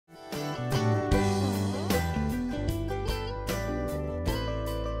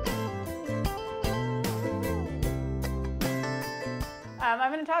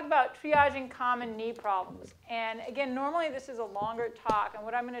going to talk about triaging common knee problems. And again, normally this is a longer talk, and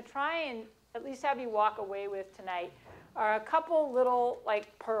what I'm going to try and at least have you walk away with tonight are a couple little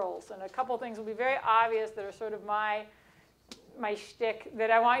like pearls, and a couple things will be very obvious that are sort of my shtick that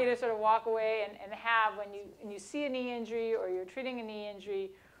I want you to sort of walk away and have when you see a knee injury, or you're treating a knee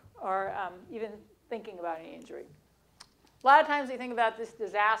injury, or even thinking about a knee injury. A lot of times we think about this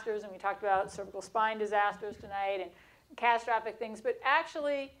disasters, and we talked about cervical spine disasters tonight and catastrophic things, but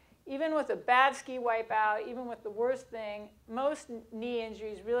actually, even with a bad ski wipeout, even with the worst thing, most knee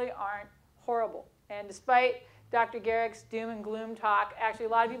injuries really aren't horrible. And despite Dr. Garrick's doom and gloom talk, actually a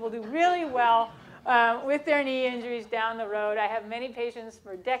lot of people do really well with their knee injuries down the road. I have many patients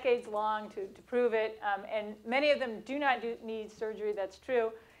for decades long to prove it, and many of them do not need surgery, that's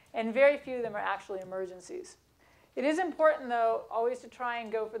true, and very few of them are actually emergencies. It is important, though, always to try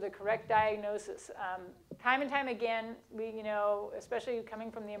and go for the correct diagnosis. Time and time again, especially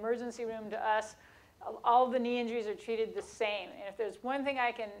coming from the emergency room to us, all of the knee injuries are treated the same. And if there's one thing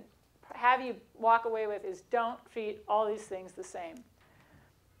I can have you walk away with is don't treat all these things the same.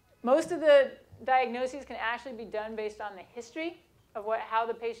 Most of the diagnoses can actually be done based on the history of how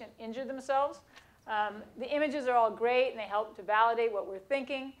the patient injured themselves. The images are all great, and they help to validate what we're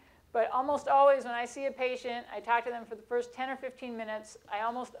thinking. But almost always when I see a patient, I talk to them for the first 10 or 15 minutes. I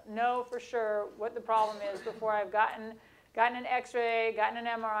almost know for sure what the problem is before I've gotten an X-ray, gotten an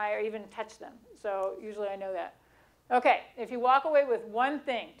MRI, or even touched them. So usually I know that. OK, if you walk away with one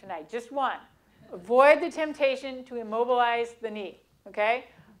thing tonight, just one, avoid the temptation to immobilize the knee. OK?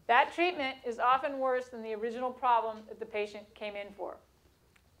 That treatment is often worse than the original problem that the patient came in for.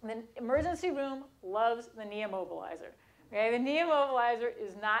 The emergency room loves the knee immobilizer. Okay, the knee immobilizer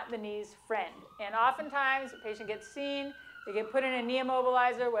is not the knee's friend. And oftentimes, the patient gets seen, they get put in a knee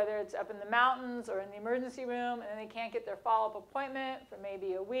immobilizer, whether it's up in the mountains or in the emergency room, and then they can't get their follow-up appointment for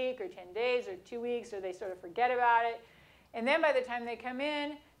maybe a week or 10 days or 2 weeks, or they sort of forget about it. And then by the time they come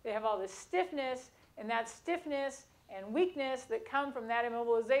in, they have all this stiffness, and that stiffness and weakness that come from that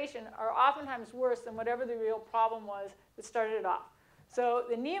immobilization are oftentimes worse than whatever the real problem was that started it off. So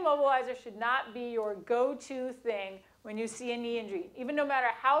the knee immobilizer should not be your go-to thing when you see a knee injury, even no matter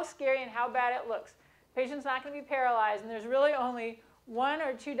how scary and how bad it looks. The patient's not going to be paralyzed, and there's really only 1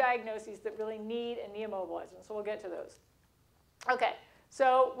 or 2 diagnoses that really need a knee immobilizer, so we'll get to those. OK,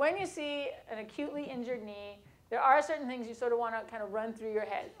 so when you see an acutely injured knee, there are certain things you sort of want to kind of run through your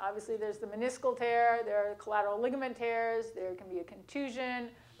head. Obviously, there's the meniscal tear, there are collateral ligament tears, there can be a contusion,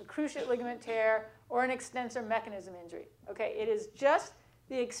 a cruciate ligament tear, or an extensor mechanism injury. OK, it is just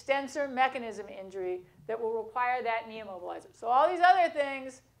the extensor mechanism injury that will require that knee immobilizer. So all these other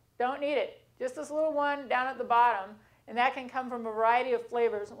things don't need it. Just this little one down at the bottom, and that can come from a variety of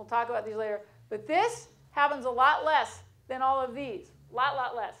flavors, and we'll talk about these later. But this happens a lot less than all of these, a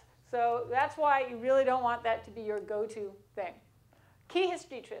lot less. So that's why you really don't want that to be your go-to thing. Key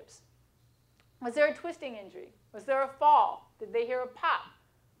history trips. Was there a twisting injury? Was there a fall? Did they hear a pop?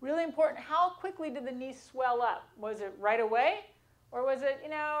 Really important, how quickly did the knee swell up? Was it right away? Or was it,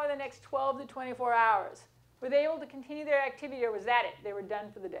 the next 12 to 24 hours? Were they able to continue their activity, or was that it? They were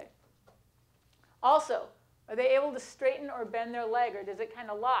done for the day. Also, are they able to straighten or bend their leg, or does it kind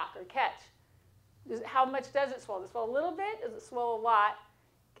of lock or catch? How much does it swell? Does it swell a little bit? Does it swell a lot?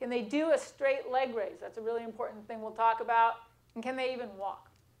 Can they do a straight leg raise? That's a really important thing we'll talk about. And can they even walk?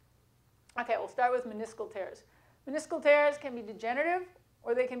 OK, we'll start with meniscal tears. Meniscal tears can be degenerative,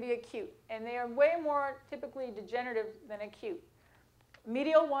 or they can be acute. And they are way more typically degenerative than acute.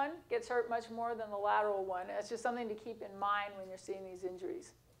 Medial one gets hurt much more than the lateral one. That's just something to keep in mind when you're seeing these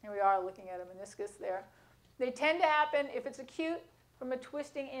injuries. Here we are looking at a meniscus there. They tend to happen, if it's acute, from a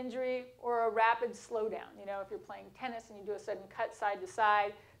twisting injury or a rapid slowdown. If you're playing tennis and you do a sudden cut side to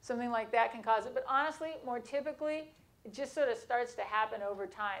side, something like that can cause it. But honestly, more typically, it just sort of starts to happen over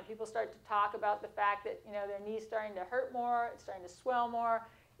time. People start to talk about the fact that their knee's starting to hurt more, it's starting to swell more.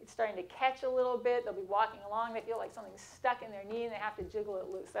 It's starting to catch a little bit. They'll be walking along. They feel like something's stuck in their knee, and they have to jiggle it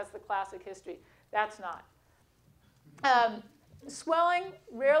loose. That's the classic history. That's not. Swelling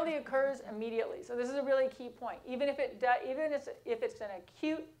rarely occurs immediately. So this is a really key point. Even if it's an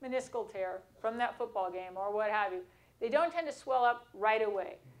acute meniscal tear from that football game or what have you, they don't tend to swell up right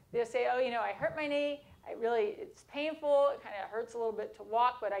away. They'll say, oh, I hurt my knee. It's painful. It kind of hurts a little bit to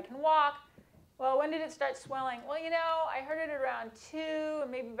walk, but I can walk. Well, when did it start swelling? Well, I heard it around 2,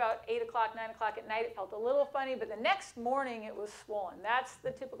 and maybe about 8 o'clock, 9 o'clock at night. It felt a little funny, but the next morning it was swollen. That's the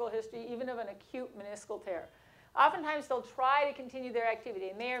typical history, even of an acute meniscal tear. Oftentimes, they'll try to continue their activity.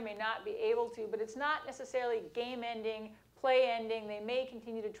 They may or may not be able to, but it's not necessarily game-ending, play-ending. They may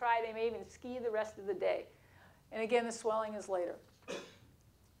continue to try. They may even ski the rest of the day. And again, the swelling is later.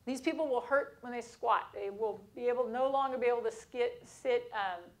 These people will hurt when they squat. They will no longer be able to sit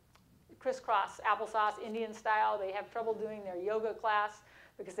crisscross applesauce Indian style. They have trouble doing their yoga class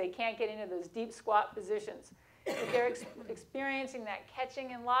because they can't get into those deep squat positions. If they're experiencing that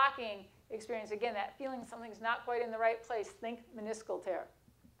catching and locking experience, again, that feeling something's not quite in the right place, think meniscal tear.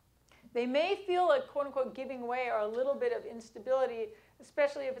 They may feel a quote-unquote giving way or a little bit of instability,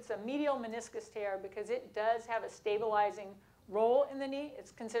 especially if it's a medial meniscus tear, because it does have a stabilizing role in the knee.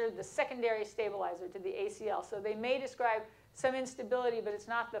 It's considered the secondary stabilizer to the ACL. So they may describe some instability, but it's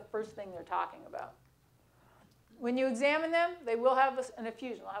not the first thing they're talking about. When you examine them, they will have an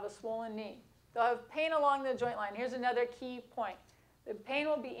effusion. They'll have a swollen knee. They'll have pain along the joint line. Here's another key point. The pain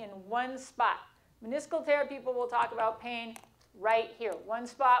will be in one spot. Meniscal tear people will talk about pain right here. One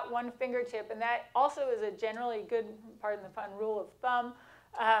spot, one fingertip. And that also is a generally good, pardon the pun, rule of thumb.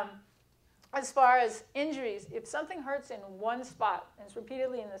 As far as injuries, if something hurts in one spot, and it's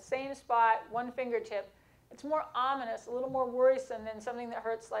repeatedly in the same spot, one fingertip, it's more ominous, a little more worrisome than something that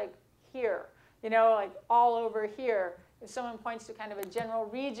hurts like here, like all over here. If someone points to kind of a general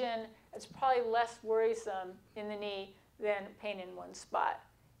region, it's probably less worrisome in the knee than pain in one spot.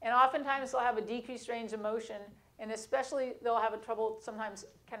 And oftentimes they'll have a decreased range of motion, and especially they'll have a trouble sometimes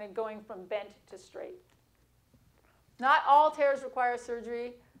kind of going from bent to straight. Not all tears require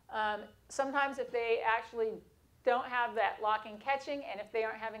surgery. Sometimes if they actually don't have that locking catching, and if they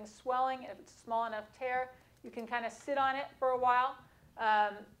aren't having swelling, and if it's a small enough tear, you can kind of sit on it for a while.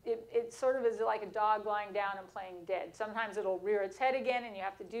 It sort of is like a dog lying down and playing dead. Sometimes it'll rear its head again and you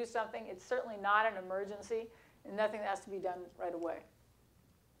have to do something. It's certainly not an emergency and nothing that has to be done right away.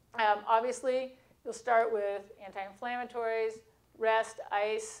 Obviously, you'll start with anti-inflammatories, rest,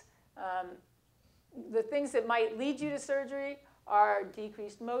 ice. The things that might lead you to surgery are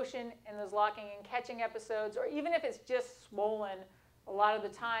decreased motion in those locking and catching episodes, or even if it's just swollen a lot of the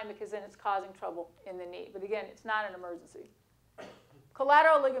time, because then it's causing trouble in the knee. But again, it's not an emergency.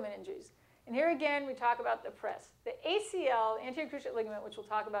 Collateral ligament injuries. And here again, we talk about the press. The ACL, anterior cruciate ligament, which we'll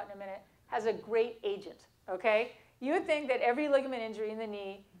talk about in a minute, has a great agent, okay? You would think that every ligament injury in the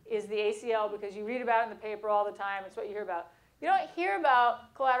knee is the ACL because you read about it in the paper all the time. It's what you hear about. You don't hear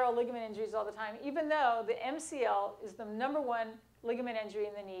about collateral ligament injuries all the time, even though the MCL is the #1 ligament injury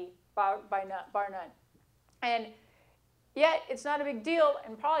in the knee, bar none. And yet, it's not a big deal,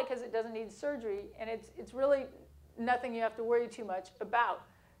 and probably because it doesn't need surgery, and it's really nothing you have to worry too much about.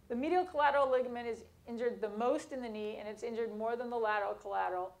 The medial collateral ligament is injured the most in the knee, and it's injured more than the lateral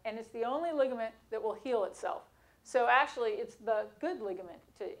collateral, and it's the only ligament that will heal itself. So actually, it's the good ligament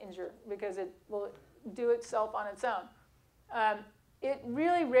to injure because it will do itself on its own. It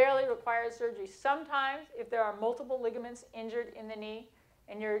really rarely requires surgery. Sometimes, if there are multiple ligaments injured in the knee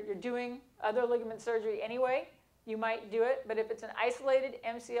and you're doing other ligament surgery anyway, you might do it. But if it's an isolated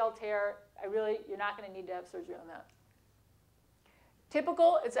MCL tear, you're not going to need to have surgery on that.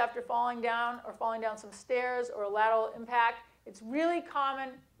 Typical, it's after falling down or falling down some stairs or a lateral impact. It's really common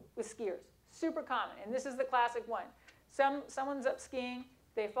with skiers, super common. And this is the classic one. Someone's up skiing,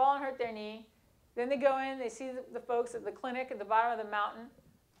 they fall and hurt their knee. Then they go in, they see the folks at the clinic at the bottom of the mountain,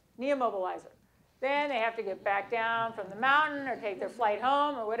 knee immobilizer. Then they have to get back down from the mountain or take their flight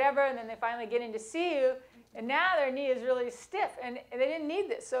home or whatever, and then they finally get in to see you, and now their knee is really stiff, and they didn't need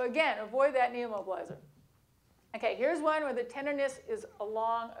this. So again, avoid that knee immobilizer. Okay, here's one where the tenderness is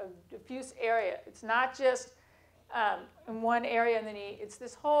along a diffuse area. It's not just in one area in the knee, it's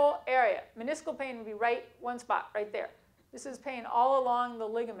this whole area. Meniscal pain would be one spot, right there. This is pain all along the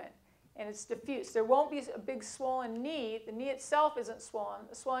ligament. And it's diffuse. There won't be a big swollen knee. The knee itself isn't swollen.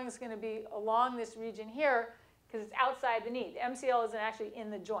 The swelling is going to be along this region here because it's outside the knee. The MCL isn't actually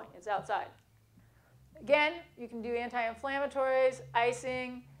in the joint. It's outside. Again, you can do anti-inflammatories,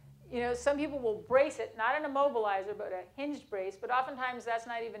 icing. Some people will brace it, not an immobilizer, but a hinged brace. But oftentimes, that's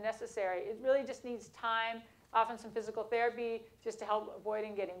not even necessary. It really just needs time, often some physical therapy, just to help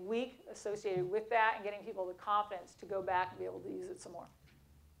avoiding getting weak associated with that and getting people the confidence to go back and be able to use it some more.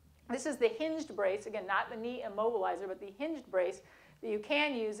 This is the hinged brace, again, not the knee immobilizer, but the hinged brace that you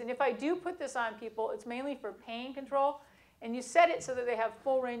can use. And if I do put this on people, it's mainly for pain control. And you set it so that they have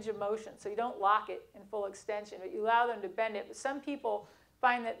full range of motion. So you don't lock it in full extension, but you allow them to bend it. But some people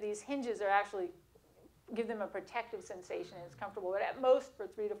find that these hinges are actually give them a protective sensation and it's comfortable. But at most for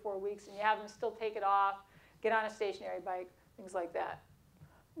 3 to 4 weeks, and you have them still take it off, get on a stationary bike, things like that.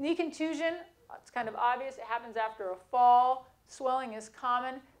 Knee contusion, it's kind of obvious. It happens after a fall. Swelling is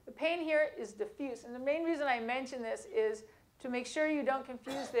common. The pain here is diffuse, and the main reason I mention this is to make sure you don't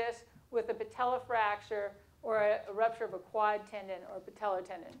confuse this with a patella fracture or a rupture of a quad tendon or a patellar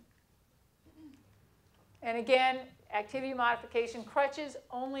tendon. And again, activity modification, crutches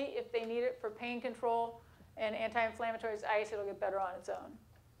only if they need it for pain control, and anti-inflammatories, ice, it'll get better on its own.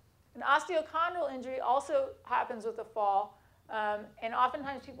 An osteochondral injury also happens with a fall, and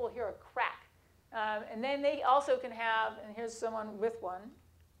oftentimes people hear a crack. And then they also can have, and here's someone with one.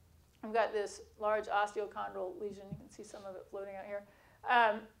 I've got this large osteochondral lesion. You can see some of it floating out here.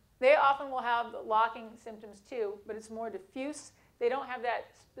 They often will have the locking symptoms too, but it's more diffuse. They don't have that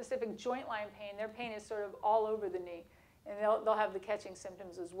specific joint line pain. Their pain is sort of all over the knee, and they'll have the catching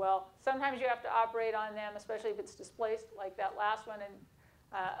symptoms as well. Sometimes you have to operate on them, especially if it's displaced, like that last one, and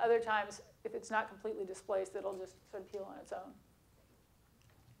other times, if it's not completely displaced, it'll just sort of heal on its own.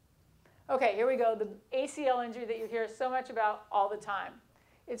 Okay, here we go, the ACL injury that you hear so much about all the time.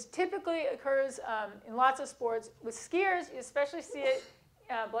 It typically occurs in lots of sports. With skiers, you especially see it,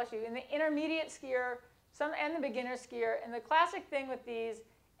 bless you, in the intermediate skier and the beginner skier. And the classic thing with these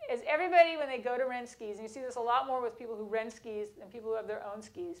is everybody, when they go to rent skis, and you see this a lot more with people who rent skis than people who have their own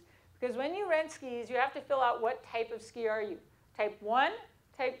skis, because when you rent skis, you have to fill out what type of ski are you. Type 1,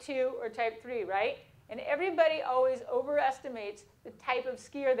 Type 2, or Type 3, right? And everybody always overestimates the type of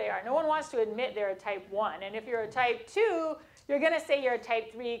skier they are. No one wants to admit they're a Type 1. And if you're a Type 2, you're going to say you're a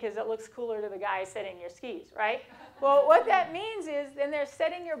Type 3 because it looks cooler to the guy setting your skis, right? Well, what that means is then they're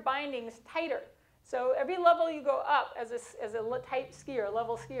setting your bindings tighter. So every level you go up as a type skier,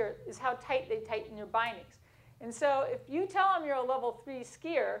 level skier, is how tight they tighten your bindings. And so if you tell them you're a level 3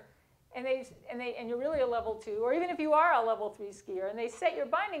 skier, and you're really a level 2, or even if you are a level 3 skier, and they set your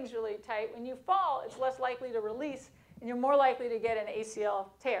bindings really tight, when you fall, it's less likely to release, and you're more likely to get an ACL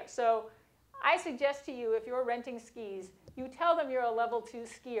tear. So I suggest to you, if you're renting skis, you tell them you're a level 2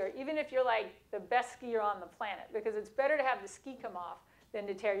 skier, even if you're like the best skier on the planet, because it's better to have the ski come off than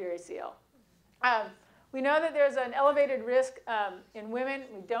to tear your ACL. We know that there's an elevated risk in women.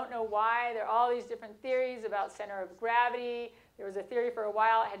 We don't know why. There are all these different theories about center of gravity. There was a theory for a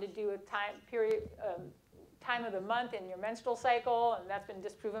while it had to do with time of the month in your menstrual cycle, and that's been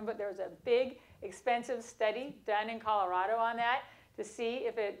disproven. But there was a big, expensive study done in Colorado on that to see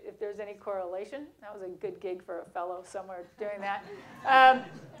if there's any correlation. That was a good gig for a fellow somewhere doing that.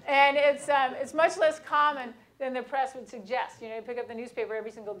 And it's much less common than the press would suggest. You know, you pick up the newspaper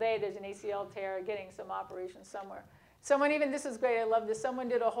every single day, there's an ACL tear getting some operation somewhere. Someone even, this is great, I love this, someone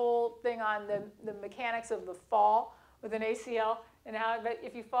did a whole thing on the mechanics of the fall with an ACL, and how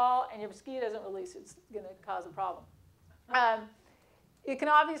if you fall and your ski doesn't release, it's going to cause a problem. It can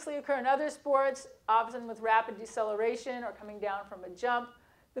obviously occur in other sports, often with rapid deceleration or coming down from a jump.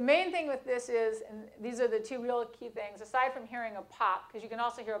 The main thing with this is, and these are the two real key things, aside from hearing a pop, because you can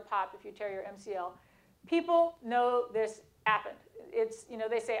also hear a pop if you tear your MCL, people know this happened. It's, you know,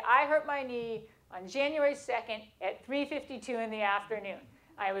 they say, I hurt my knee on January 2nd at 3:52 in the afternoon.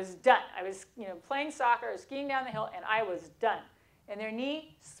 I was done. I was, you know, playing soccer or skiing down the hill, and I was done. And their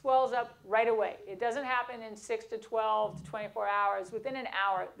knee swells up right away. It doesn't happen in 6 to 12 to 24 hours. Within an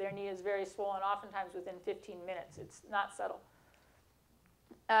hour, their knee is very swollen, oftentimes within 15 minutes. It's not subtle.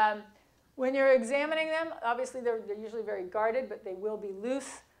 When you're examining them, obviously they're usually very guarded, but they will be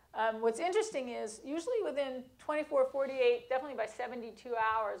loose. What's interesting is usually within 24, 48, definitely by 72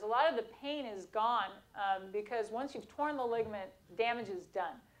 hours, a lot of the pain is gone because once you've torn the ligament, damage is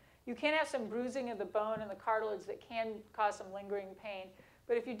done. You can have some bruising of the bone and the cartilage that can cause some lingering pain.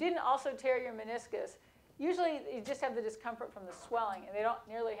 But if you didn't also tear your meniscus, usually you just have the discomfort from the swelling, and they don't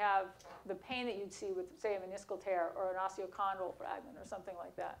nearly have the pain that you'd see with, say, a meniscal tear or an osteochondral fragment or something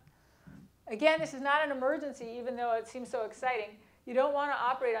like that. Again, this is not an emergency, even though it seems so exciting. You don't want to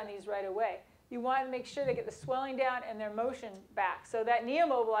operate on these right away. You want to make sure they get the swelling down and their motion back. So that knee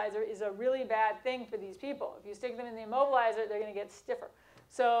immobilizer is a really bad thing for these people. If you stick them in the immobilizer, they're going to get stiffer.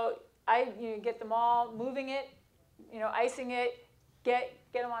 So get them all moving it, icing it, get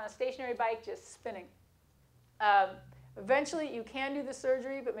them on a stationary bike, just spinning. Eventually, you can do the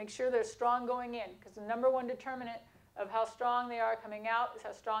surgery, but make sure they're strong going in, because the #1 determinant of how strong they are coming out is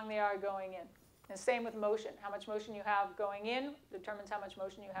how strong they are going in. And same with motion. How much motion you have going in determines how much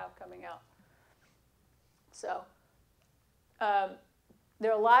motion you have coming out. So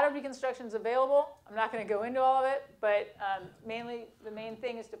there are a lot of reconstructions available. I'm not going to go into all of it, but mainly the main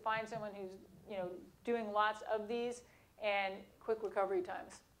thing is to find someone who's doing lots of these and quick recovery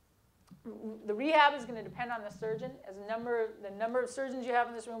times. The rehab is going to depend on the surgeon. As the number of surgeons you have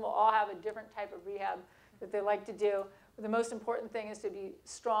in this room will all have a different type of rehab that they like to do. But the most important thing is to be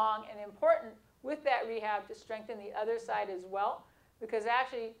strong, and important with that rehab to strengthen the other side as well, because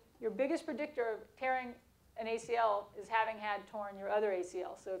actually your biggest predictor of tearing an ACL is having had torn your other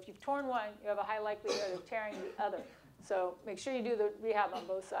ACL. So if you've torn one, you have a high likelihood of tearing the other. So make sure you do the rehab on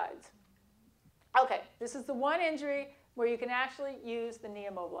both sides. Okay, this is the one injury where you can actually use the knee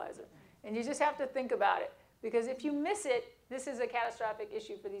immobilizer. And you just have to think about it, because if you miss it, this is a catastrophic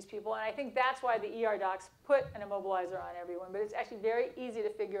issue for these people. And I think that's why the ER docs put an immobilizer on everyone, but it's actually very easy to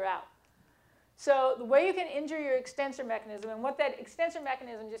figure out. So the way you can injure your extensor mechanism, and what that extensor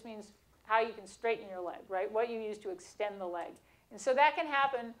mechanism just means how you can straighten your leg, right? What you use to extend the leg. And so that can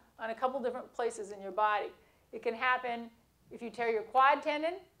happen on a couple different places in your body. It can happen if you tear your quad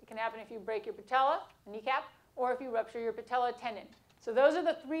tendon. It can happen if you break your patella, kneecap, or if you rupture your patella tendon. So those are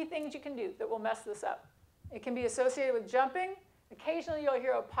the three things you can do that will mess this up. It can be associated with jumping. Occasionally you'll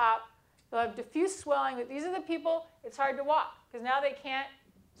hear a pop. They'll have diffuse swelling, but these are the people it's hard to walk, because now they can't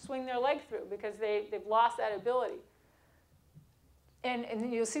swing their leg through because they've lost that ability.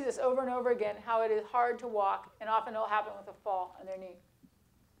 And you'll see this over and over again, how it is hard to walk, and often it'll happen with a fall on their knee.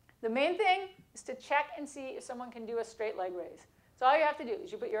 The main thing is to check and see if someone can do a straight leg raise. So all you have to do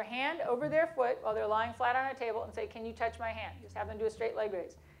is you put your hand over their foot while they're lying flat on a table and say, can you touch my hand? Just have them do a straight leg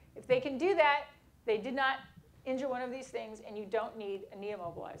raise. If they can do that, they did not injure one of these things, and you don't need a knee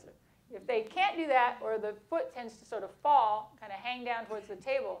immobilizer. If they can't do that, or the foot tends to sort of fall, kind of hang down towards the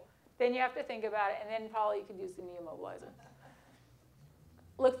table, then you have to think about it, and then probably you could use the knee immobilizer.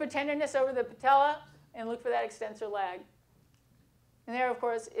 Look for tenderness over the patella, and look for that extensor lag. And there, of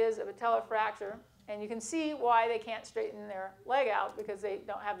course, is a patella fracture. And you can see why they can't straighten their leg out, because they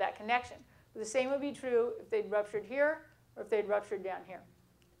don't have that connection. But the same would be true if they'd ruptured here or if they'd ruptured down here.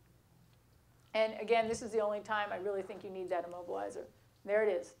 And again, this is the only time I really think you need that immobilizer. There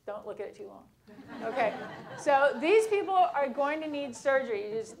it is. Don't look at it too long. Okay, so these people are going to need surgery.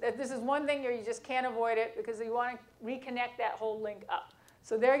 This is one thing where you just can't avoid it, because you want to reconnect that whole link up.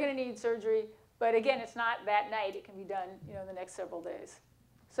 So they're going to need surgery. But again, it's not that night. It can be done, in the next several days.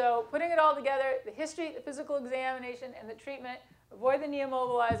 So putting it all together, the history, the physical examination, and the treatment, avoid the knee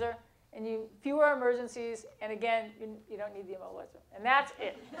immobilizer, and fewer emergencies. And again, you don't need the immobilizer. And that's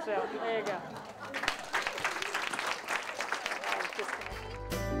it. So there you go.